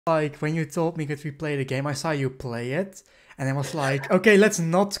Like, when you told me could we play the game, I saw you play it. And I was like, okay, let's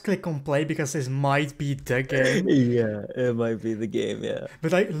not click on play because this might be the game. Yeah, it might be the game, yeah.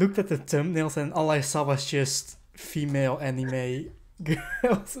 But I looked at the thumbnails and all I saw was just female anime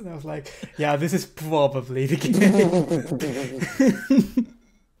girls. And I was like, yeah, this is probably the game.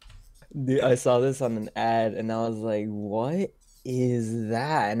 Dude, I saw this on an ad and I was like, what is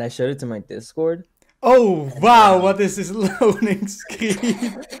that? And I showed it to my Discord. Oh, wow, what is this loading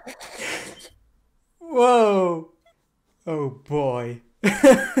screen? Whoa. Oh boy.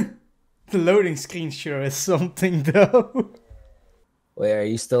 The loading screen sure is something though. Wait, are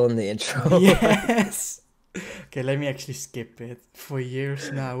you still in the intro? Yes. Okay, let me actually skip it. For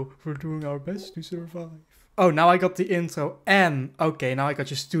years now, we're doing our best to survive. Oh, now I got the intro and... Okay, now I got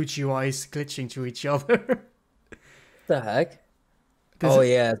just two GUIs glitching to each other. The heck?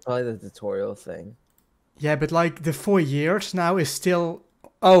 Yeah, it's probably the tutorial thing. Yeah, but like the 4 years now is still...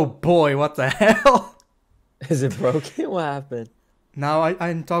 Oh boy, what the hell? Is it broken? What happened? Now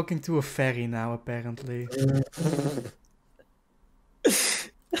I'm talking to a fairy now, apparently.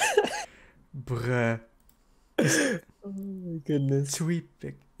 Bruh. Oh my goodness.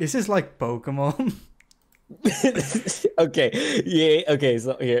 Tweepik. Is this like Pokemon? Okay, yeah, okay,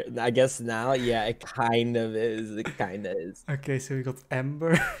 so here, I guess now, yeah, it kind of is. It kind of is. Okay, so we got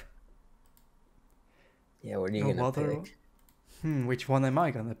Ember. Yeah, what are you gonna pick? Which one am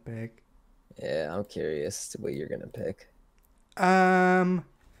I gonna pick? Yeah, I'm curious what you're gonna pick.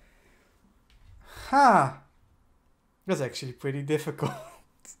 That's actually pretty difficult.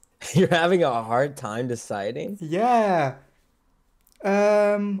 You're having a hard time deciding? Yeah.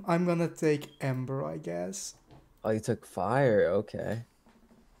 I'm gonna take Ember, I guess. Oh, you took fire, okay.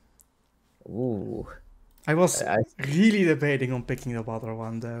 Ooh. I was really debating on picking the water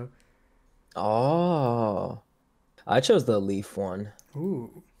one, though. Oh. I chose the leaf one.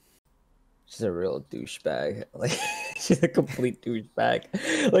 Ooh. She's a real douchebag. Like, she's a complete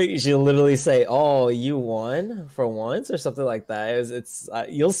douchebag. Like, she'll literally say, "Oh, you won for once," or something like that. It's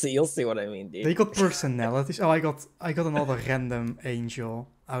you'll see what I mean, dude. They got personalities. Oh, I got another random angel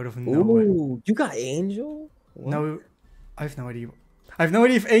out of nowhere. Ooh, you got angel? What? No, I have no idea. I have no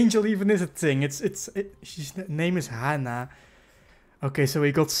idea if angel even is a thing. She's name is Hannah. Okay, so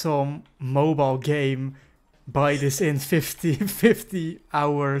we got some mobile game. Buy this in 50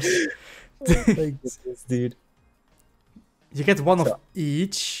 hours. Oh my goodness, dude. You get one of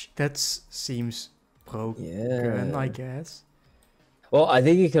each. That seems broken, Yeah. I guess. Well, I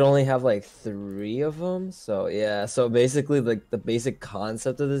think you can only have like 3 of them. So yeah. So basically, like the basic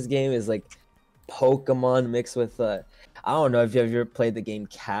concept of this game is like Pokemon mixed with I don't know if you've ever played the game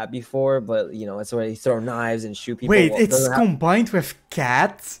Cat before, but you know it's where you throw knives and shoot people. Wait, it's combined with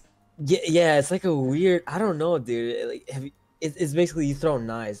Cat? Yeah, it's like a weird. I don't know, dude. Like, it's basically you throw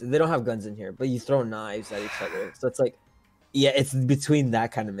knives. They don't have guns in here, but you throw knives at each other. So it's like, yeah, it's between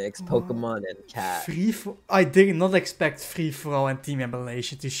that kind of mix, Pokemon and Cat. I did not expect free for all and team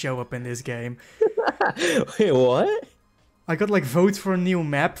elimination to show up in this game. Wait, what? I got like vote for a new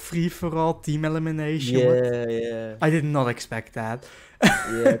map, free for all, team elimination. Yeah. I did not expect that.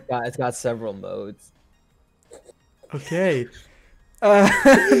 Yeah, it's got several modes. Okay.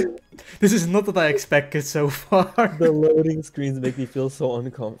 This is not what I expected so far. The loading screens make me feel so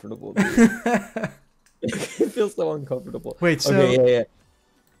uncomfortable, dude. It feels so uncomfortable. Wait, so... Okay, yeah.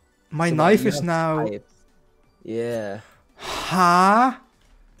 My knife is now... Types. Yeah. Huh?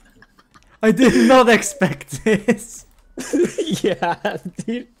 I did not expect this. Yeah,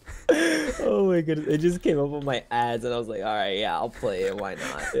 dude. Oh my goodness, it just came up on my ads and I was like, all right, yeah, I'll play it, why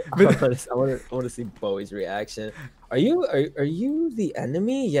not? I want to see Bowie's reaction. Are you the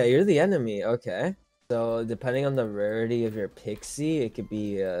enemy? Yeah, you're the enemy. Okay, so depending on the rarity of your pixie, it could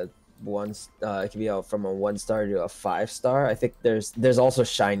be it could be from a 1-star to a 5-star. I think there's also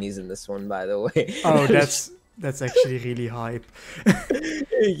shinies in this one, by the way. Oh, that's actually really hype.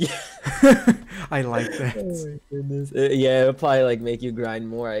 Yeah. I like that. Oh my goodness. Yeah, it'll probably like make you grind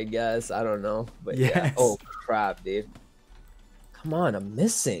more, I guess. I don't know. But yes. Yeah. Oh crap, dude. Come on, I'm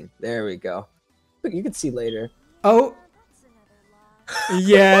missing. There we go. You can see later. Oh.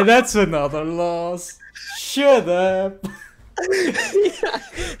 Yeah, that's another loss. Shut up. Yeah.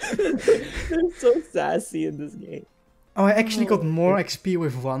 They're so sassy in this game. Oh, I actually got more XP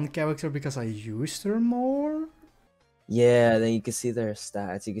with one character because I used her more? Yeah, then you can see their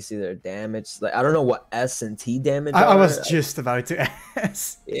stats. You can see their damage. Like, I don't know what S and T damage I are. was just about to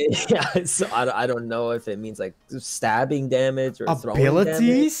ask. Yeah, so I don't know if it means like stabbing damage or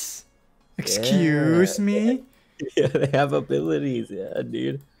abilities? Excuse me? Yeah, they have abilities. Yeah,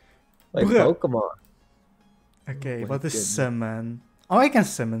 dude. Like Pokemon. Okay, Oh what is summon? Oh, I can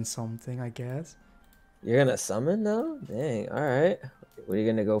summon something, I guess. You're gonna summon now? Dang, alright. What are you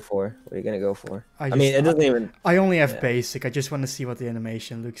gonna go for? What are you gonna go for? I just, mean, it doesn't even... I only have basic. I just want to see what the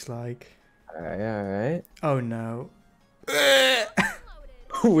animation looks like. Alright. Oh no.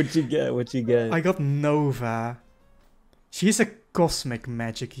 What'd you get? What'd you get? I got Nova. She's a cosmic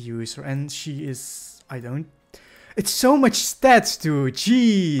magic user, and she is... I don't... It's so much stats, dude.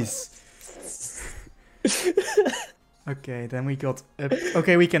 Jeez. Okay, then we got up.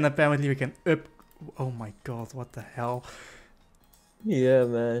 Okay, we can up. Oh my god, what the hell? Yeah,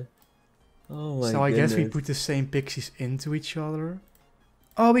 man. Oh my So I goodness. guess we put the same pixies into each other.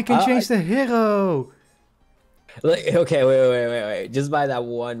 Oh, we can change the hero. Like, okay, wait. Just by that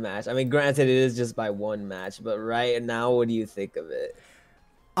one match. I mean, granted, it is just by one match, but right now, what do you think of it?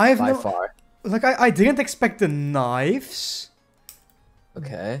 By far. Like, I didn't expect the knives.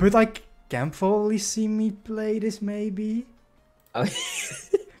 Okay. But I can probably see me play this, maybe. Oh.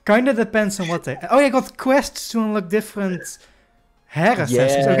 Kinda depends on what they... Oh, I got quests to unlock different hair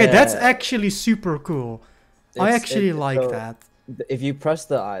accessories. Okay, that's actually super cool. I actually like that. If you press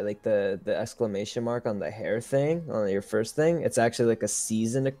the like the exclamation mark on the hair thing on your first thing, it's actually like a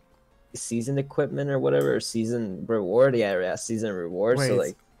season equipment or whatever, or season reward. Yeah, season reward. Wait, so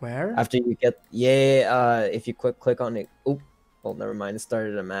like where? after you get if you click on it. Oh, well, never mind. It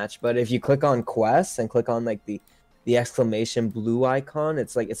started a match. But if you click on quests and click on like the exclamation blue icon,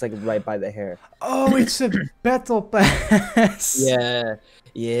 it's like right by the hair. Oh, it's a battle pass. Yeah,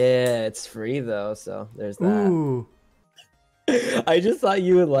 it's free though. So there's that. Ooh. I just thought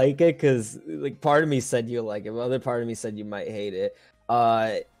you would like it because, like, part of me said you like it, but other part of me said you might hate it.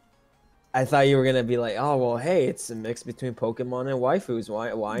 I thought you were gonna be like, oh well, hey, it's a mix between Pokemon and waifus.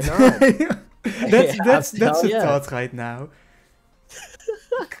 Why not? that's a thought right now.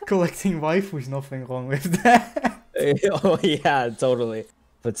 Collecting waifus, nothing wrong with that. Oh yeah, totally.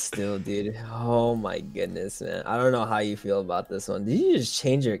 But still, dude, oh my goodness, man. I don't know how you feel about this one. Did you just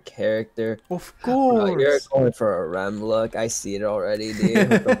change your character? Of course. Bro, you're going for a Rem look. I see it already, dude,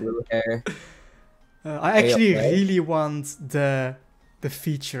 with the blue hair. I actually really want the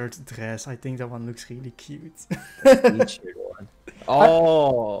featured dress. I think that one looks really cute. Featured one.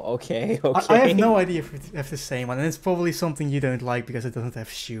 Oh, okay. I have no idea if we have the same one, and it's probably something you don't like because it doesn't have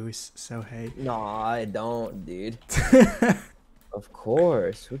shoes. So hey. No, I don't, dude. Of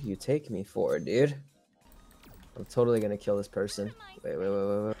course. Who do you take me for, dude? I'm totally gonna kill this person. Wait.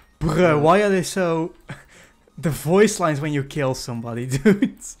 Bro, why are they so... The voice lines when you kill somebody,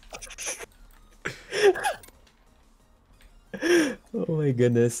 dude. Oh my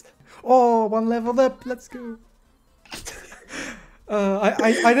goodness. Oh, one level up. Let's go.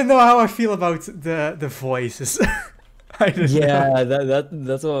 I don't know how I feel about the voices. Yeah,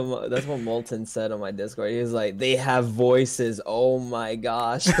 that's what Molten said on my Discord. He was like, they have voices. Oh my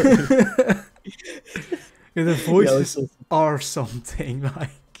gosh. The voices are something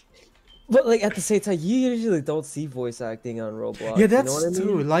like. But like at the same time, you usually don't see voice acting on Roblox. Yeah, that's you know what I mean?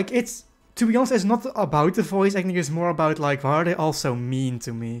 true. Like it's, to be honest, it's not about the voice acting. It's more about like, why are they all so mean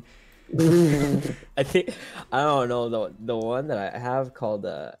to me? I think I don't know the one that I have called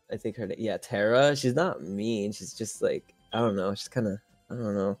I think her name, Tara. She's not mean. She's just like, I don't know. She's kind of, I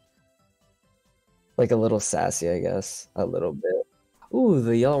don't know, like a little sassy, I guess, a little bit. Ooh,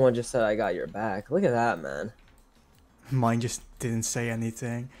 the yellow one just said, "I got your back." Look at that, man. Mine just didn't say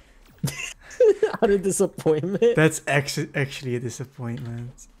anything. Out of disappointment. That's actually a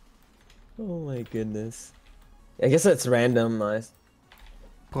disappointment. Oh my goodness. I guess that's randomized.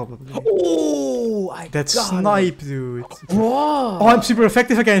 Probably. Oh, that's snipe, dude. Whoa. Oh, I'm super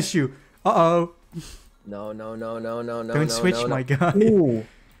effective against you. Uh-oh. No. Don't switch, my guy.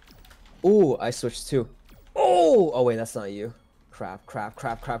 Ooh, I switched too. Oh, wait, that's not you. Crap.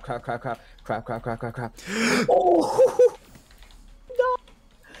 Oh, no,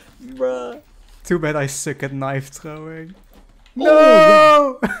 bruh. Too bad I suck at knife throwing. No.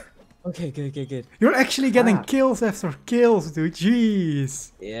 Oh, yeah. Okay, good. You're actually getting kills after kills, dude.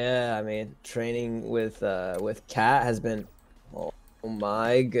 Jeez. Yeah, I mean, training with Cat has been. Oh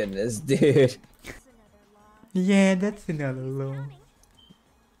my goodness, dude. Yeah, that's another law.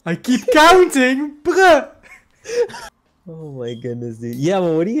 I keep counting, bruh. Oh my goodness, dude. Yeah,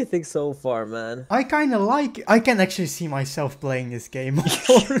 but what do you think so far, man? I kind of like it. I can actually see myself playing this game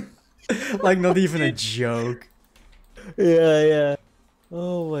more. Like, not even a joke. Yeah.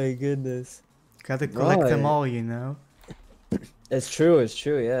 Oh my goodness. Gotta collect them all, you know. It's true,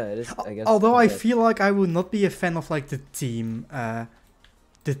 yeah. It is, I guess. Although I feel like I would not be a fan of like the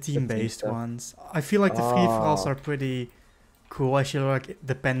team-based ones. I feel like the free-for-alls are pretty cool as you're like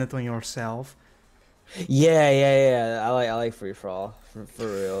dependent on yourself. Yeah. I like free for all. For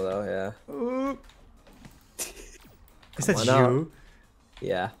real though, yeah. Ooh. Is that Come on you?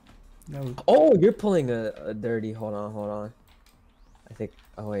 Yeah. No. Oh, you're pulling a dirty. Hold on. I think.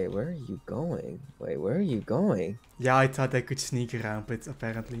 Oh wait, where are you going? Wait, where are you going? Yeah, I thought I could sneak around, but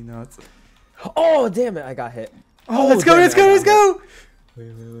apparently not. Oh damn it! I got hit. Oh, let's go! Let's go!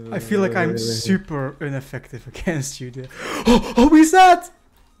 Wait, I feel like I'm wait. super ineffective against you there. Oh, who is that?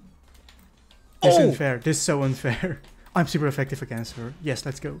 This is unfair. This is so unfair. I'm super effective against her. Yes,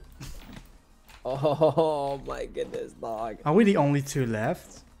 let's go. Oh my goodness, dog. Are we the only two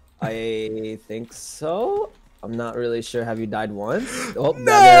left? I think so. I'm not really sure. Have you died once? Oh,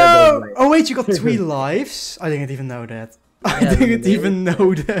 No! Oh wait, you got 3 lives? I didn't even know that. I Yeah, didn't maybe. even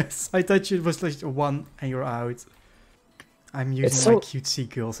know this. I thought it was like 1 and you're out. I'm using my cutesy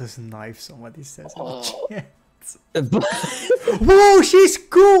girls as a knife, somebody says. Oh. Yeah. Whoa, she's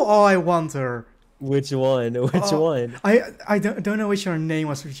cool! Oh, I want her. Which one? Which one? I don't know which her name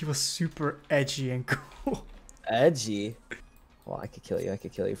was, but she was super edgy and cool. Edgy. Well, I could kill you. I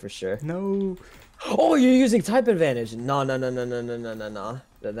could kill you for sure. No. Oh, you're using type advantage. No. That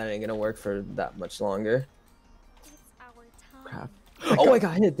ain't gonna work for that much longer. Crap. Oh, I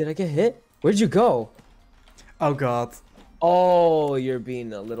got hit. Did I get hit? Where'd you go? Oh god. Oh, you're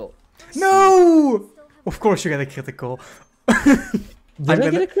being a little... No! Of course you got a critical. Did I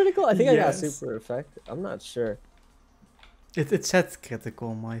get a critical? I think I got Yes. super effective. I'm not sure. It said critical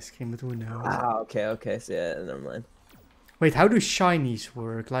on my screen, but who knows? Ah, okay. So yeah, never mind. Wait, how do shinies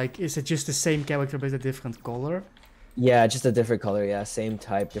work? Like, is it just the same character but a different color? Yeah, just a different color. Yeah, same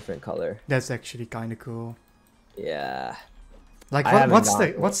type, different color. That's actually kind of cool. Yeah. Like, what's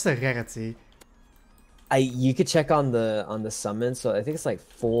the rarity? You could check on the summon, so I think it's like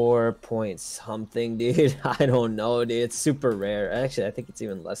 4 point something, dude. I don't know, dude. It's super rare. Actually, I think it's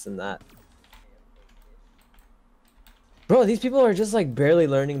even less than that. Bro, these people are just like barely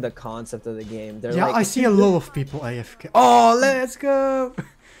learning the concept of the game. They're Yeah, like, I see a lot of people AFK. Oh, let's go!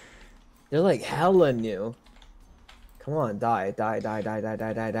 they're like hella new. Come on, die. I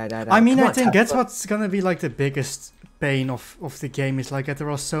mean, Come I on, think Tesla. that's what's gonna be like the biggest bane of the game is like that there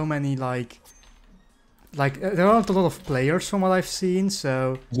are so many like there aren't a lot of players from what I've seen,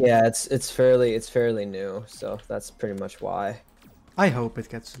 so Yeah, it's fairly new, so that's pretty much why. I hope it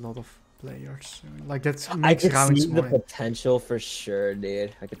gets a lot of players soon. Like that I makes could rounds see the more. potential for sure,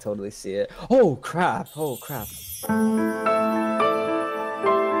 dude. I could totally see it. Oh crap!